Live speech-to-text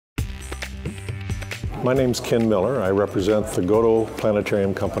My name's Ken Miller. I represent the Goto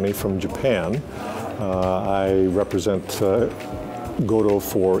Planetarium company from Japan. I represent Goto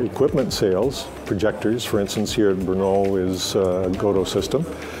for equipment sales, projectors. For instance, here at Brno is a Goto system.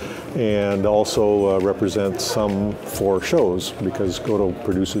 And also represent some for shows, because Goto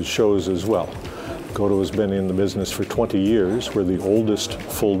produces shows as well. Goto has been in the business for 20 years. We're the oldest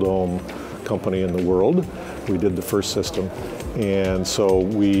full dome company in the world. We did the first system. And so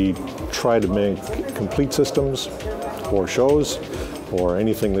we try to make complete systems or shows or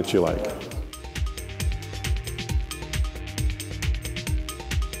anything that you like.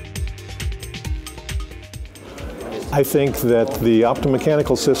 I think that the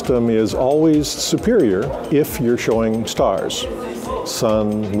optomechanical system is always superior if you're showing stars,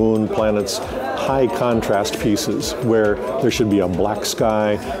 sun, moon, planets, high contrast pieces where there should be a black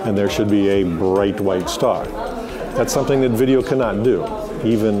sky and there should be a bright white star. That's something that video cannot do.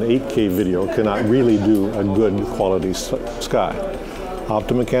 Even 8K video cannot really do a good quality sky.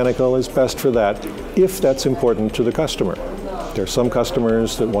 Optomechanical is best for that if that's important to the customer. There are some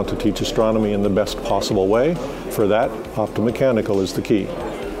customers that want to teach astronomy in the best possible way. For that, optomechanical is the key.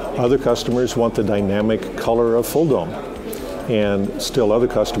 Other customers want the dynamic color of full dome. And still other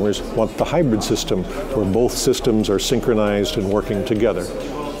customers want the hybrid system where both systems are synchronized and working together.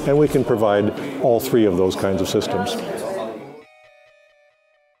 And we can provide all three of those kinds of systems.